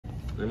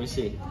Let me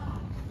see.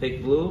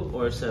 Pick blue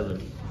or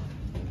 7.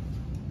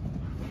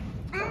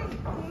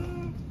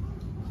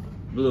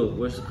 Blue.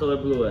 Where's the color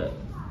blue at?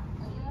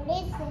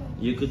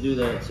 You could do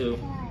that too.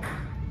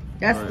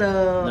 That's right.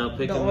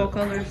 the all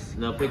colors.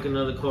 Now pick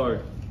another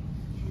card.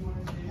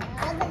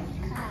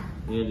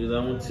 You gonna do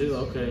that one too?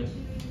 Okay.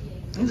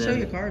 Let me show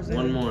you cards.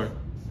 One more.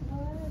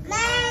 This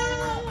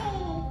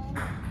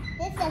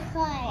is a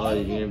card. Oh,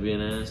 you're gonna be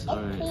an ass?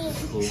 Alright,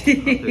 cool. I'll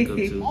pick up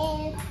 2. It's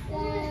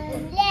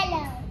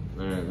yellow.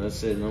 Alright,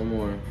 that's it. No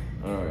more.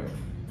 Alright.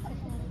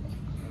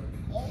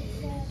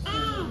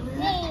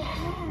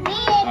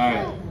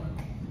 Alright.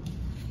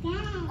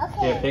 Okay.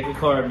 Here, pick a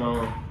card,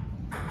 Mama.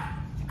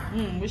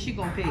 What's she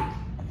gonna pick?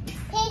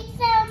 Pick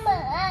some,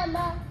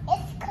 Mama.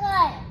 It's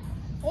card.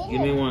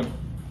 Give me one.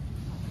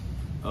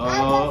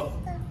 Oh.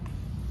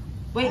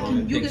 Wait,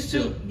 It you picks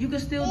can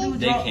still do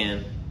They draw.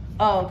 can.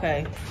 Oh,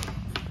 okay.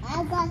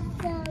 I got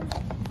some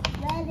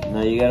red.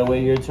 Now you gotta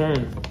wait your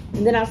turn.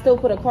 And then I'll still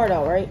put a card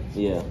out, right?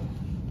 Yeah.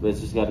 But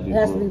it's just gotta be It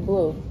has to blue. be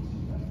blue.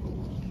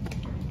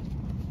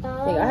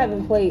 I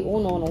haven't played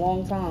Uno in a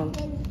long time.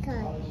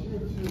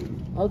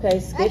 Okay,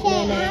 skip Okay,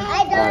 Nene.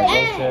 I got Alright,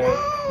 it. go,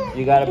 Sherry.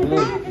 You got a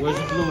blue. Where's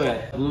the blue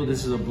at? Blue,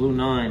 this is a blue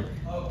 9.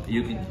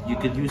 You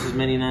could use as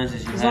many 9s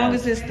as you have. As long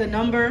as it's the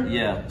number.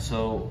 Yeah,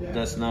 so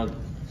that's not.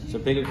 So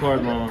pick a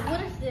card, Mama.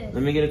 What is this?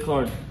 Let me get a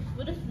card.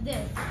 What is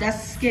this?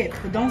 That's skip.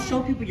 But don't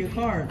show people your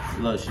cards.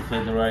 Look, she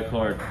played the right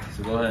card.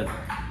 So go ahead.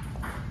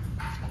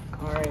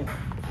 Alright.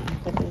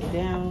 Put this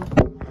down.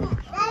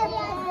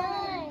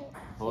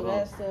 Hold So on.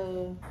 that's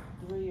a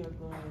 3 or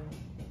green.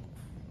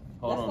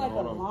 Hold That's on, like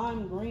hold a on.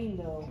 lime green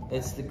though.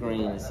 It's the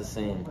green. It's the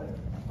same.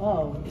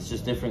 Oh. It's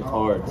just different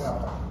cards.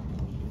 All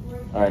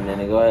right,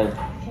 Nene, go ahead.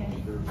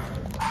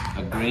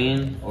 A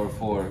green or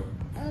 4?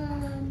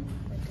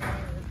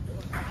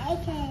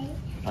 Okay.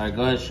 All right,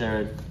 go ahead,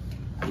 Sharon.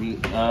 You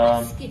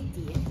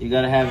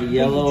gotta have a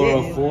yellow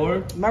or a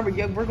 4. Remember,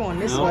 we're going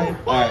this No? way.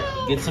 All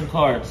right, get some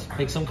cards.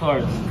 Pick some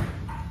cards.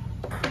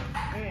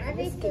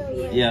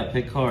 Yeah,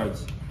 pick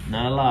cards.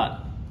 Not a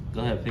lot.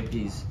 Go ahead, pick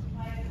these.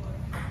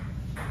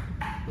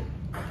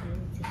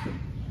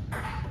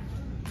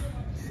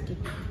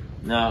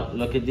 Now,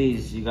 look at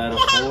these. You got a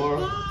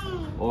 4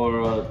 or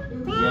a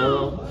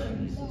yellow.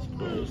 Jesus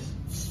Christ.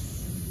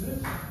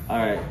 All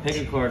right, pick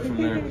a card from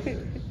there.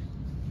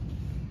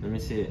 Let me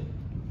see it.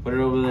 Put it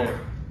over there.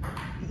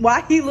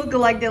 Why he looking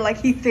like that? Like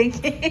he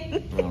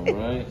thinking? All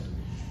right.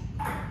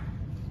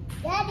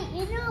 Daddy,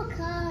 you know a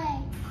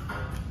card.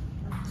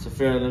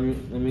 Sophia, let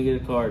me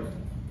get a card.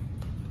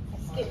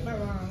 Skip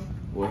around.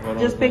 Well, hold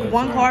on, Just pick hold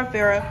on, one sorry. card,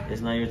 Farrah.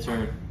 It's not your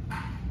turn.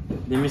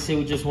 Let me see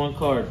with just one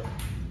card.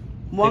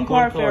 One Pick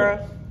card, one card.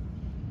 Farrah.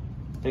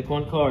 Pick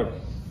one card.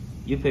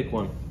 You pick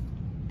one.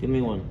 Give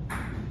me one.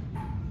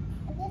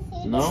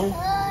 No?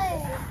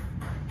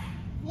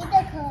 Read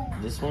the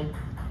card. This one?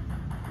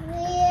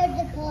 Read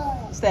the card.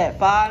 What's that?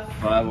 5?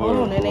 5 Hold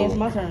or on, Nene, it's blue.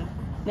 my turn.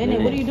 Nene,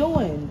 Nene. what are you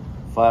doing?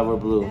 5 or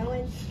blue. I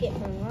want to skip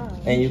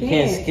around. And you You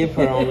can't can't. skip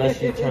her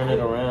unless you turn it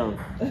around.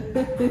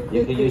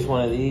 You could use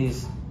one of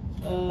these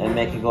and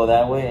make it go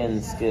that way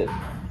and skip.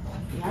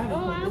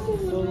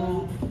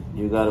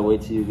 You gotta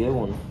wait till you get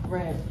one.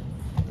 Red.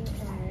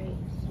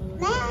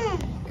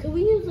 Can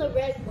we use a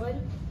red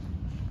one?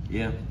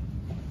 Yeah.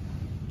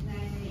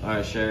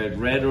 Alright, Sherry.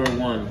 Red or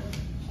 1?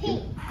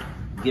 Pink.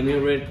 Give me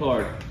a red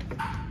card.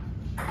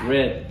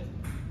 Red.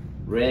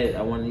 Red.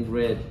 I want to need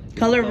red. Give me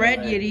Color red,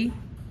 Yitty.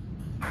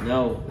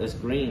 No, that's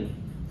green.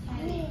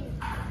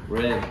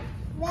 Red.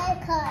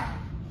 Red card.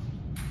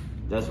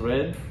 That's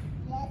red?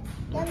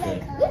 Red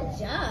Okay. card. Good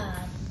job.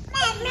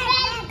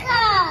 Red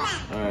card.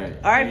 Alright.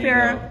 All right,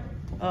 there you Farrah.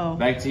 go. Oh.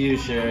 Back to you,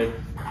 Sherry.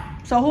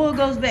 So who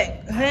goes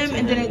back? Him,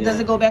 and then it, does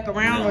it go back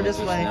around No, or this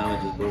just way? Now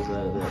it just goes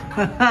out of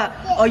there.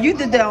 Oh, you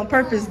did that on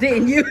purpose,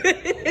 didn't you?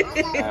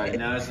 Alright,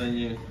 now it's on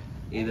you.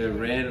 Either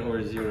red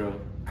or 0.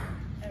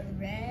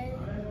 Red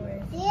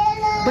or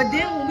yellow. But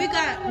then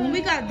when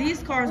we got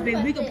these cards,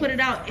 babe, we can put it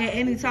out at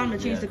any time to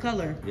change the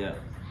color. Yeah.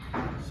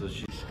 So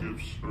she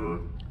skips her.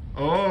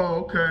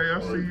 Oh, okay,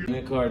 I see you. Give me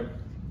a card.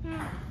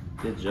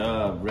 Good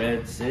job.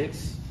 Red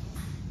 6.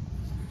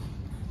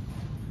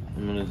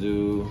 I'm gonna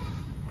do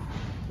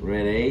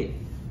red 8.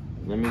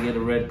 Let me get a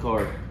red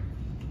card.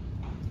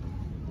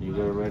 You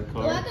got a red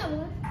card? Oh, I got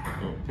one.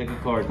 Oh, pick a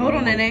card. Hold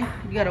on, Give me Nene.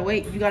 You gotta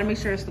wait. You gotta make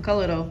sure it's the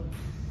color though.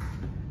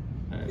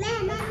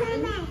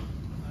 one.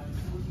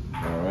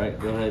 All right,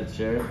 go ahead,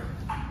 Sheriff.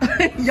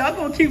 Y'all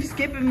gonna keep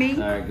skipping me?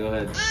 All right, go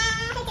ahead.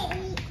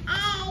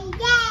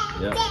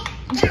 Yep.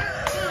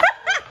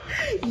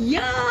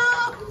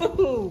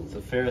 Yo! So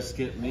Farrah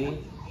skipped me.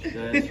 Go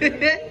ahead,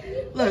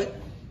 Sheriff. Look,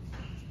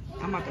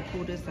 I'm about to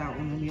pull this out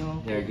on them,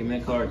 y'all. Here, give me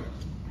a card.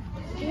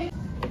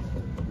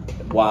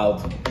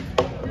 Wild.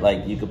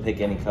 Like, you could pick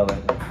any color.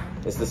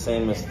 It's the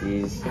same as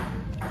these.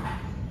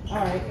 All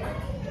right.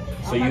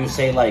 So you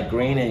say like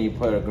green and you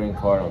put a green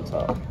card on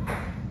top.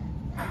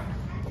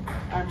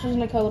 I'm changing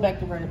the color back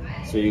to red.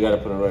 So you gotta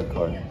put a red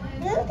card.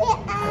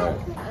 Alright.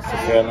 So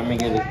Farrah, let me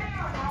get it.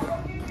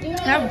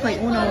 I haven't played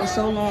Uno in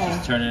so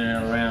long. Turning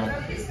it around.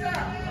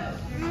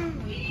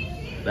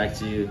 Back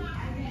to you.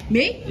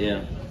 Me?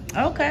 Yeah.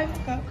 Okay.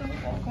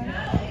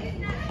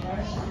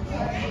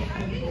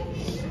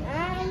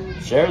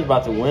 Sherry's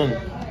about to win.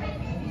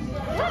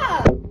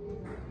 No.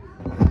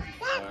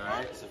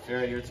 Alright,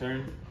 Safira, your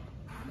turn.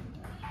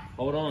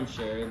 Hold on,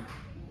 Sherry.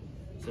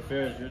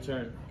 Safira, it's your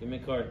turn. Give me a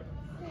card.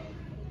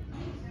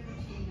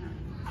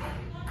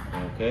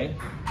 Okay.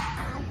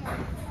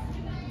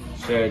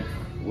 Sherry,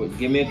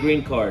 give me a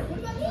green card.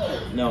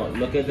 No,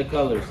 look at the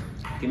colors.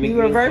 Give me a You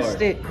green reversed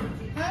card. it.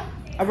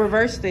 I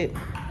reversed it.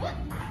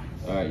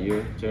 Alright,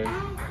 your turn.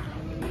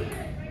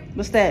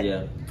 What's that?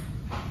 Yeah.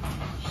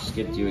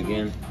 Skipped you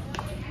again.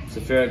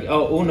 Safira,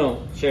 oh,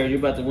 Uno. Sherry, you're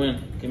about to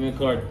win. Give me a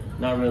card.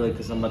 Not really,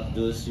 because I'm about to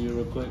do this to you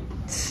real quick.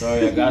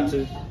 Sorry, I got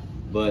to.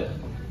 But,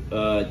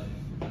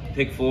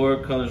 pick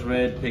 4, colors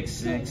red, pick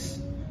 6.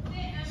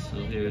 So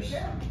here's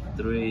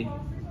 3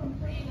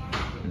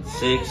 and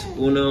 6.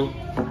 Uno.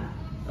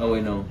 Oh,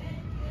 wait, no.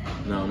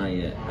 No, not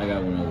yet. I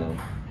got Uno, though.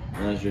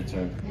 Now it's your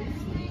turn.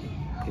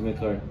 Give me a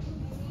card.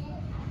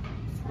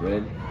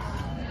 Red.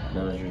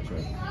 Now it's your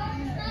turn.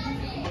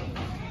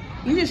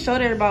 You just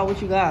showed everybody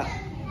what you got.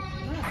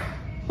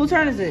 Whose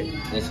turn is it?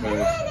 It's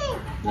hers.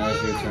 Now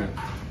it's your turn.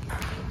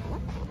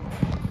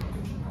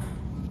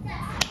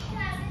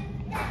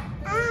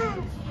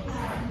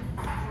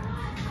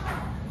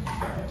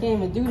 Can't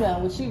even do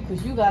that with you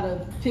because you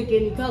gotta pick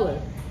any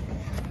color.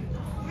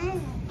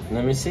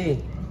 Let me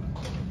see.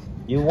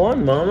 You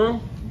won, Mama.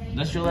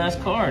 That's your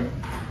last card.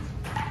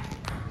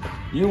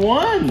 You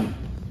won.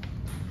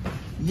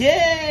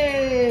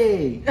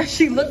 Yay!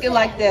 She looking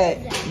like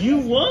that. You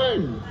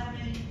won.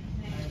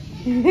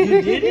 You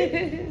did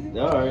it?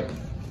 All right.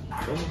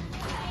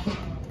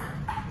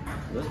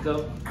 Let's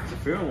go.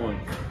 Safira won.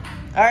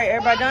 All right,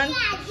 everybody done?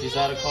 She's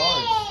out of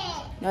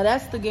cards. Now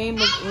that's the game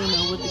of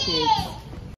Uno with the kids.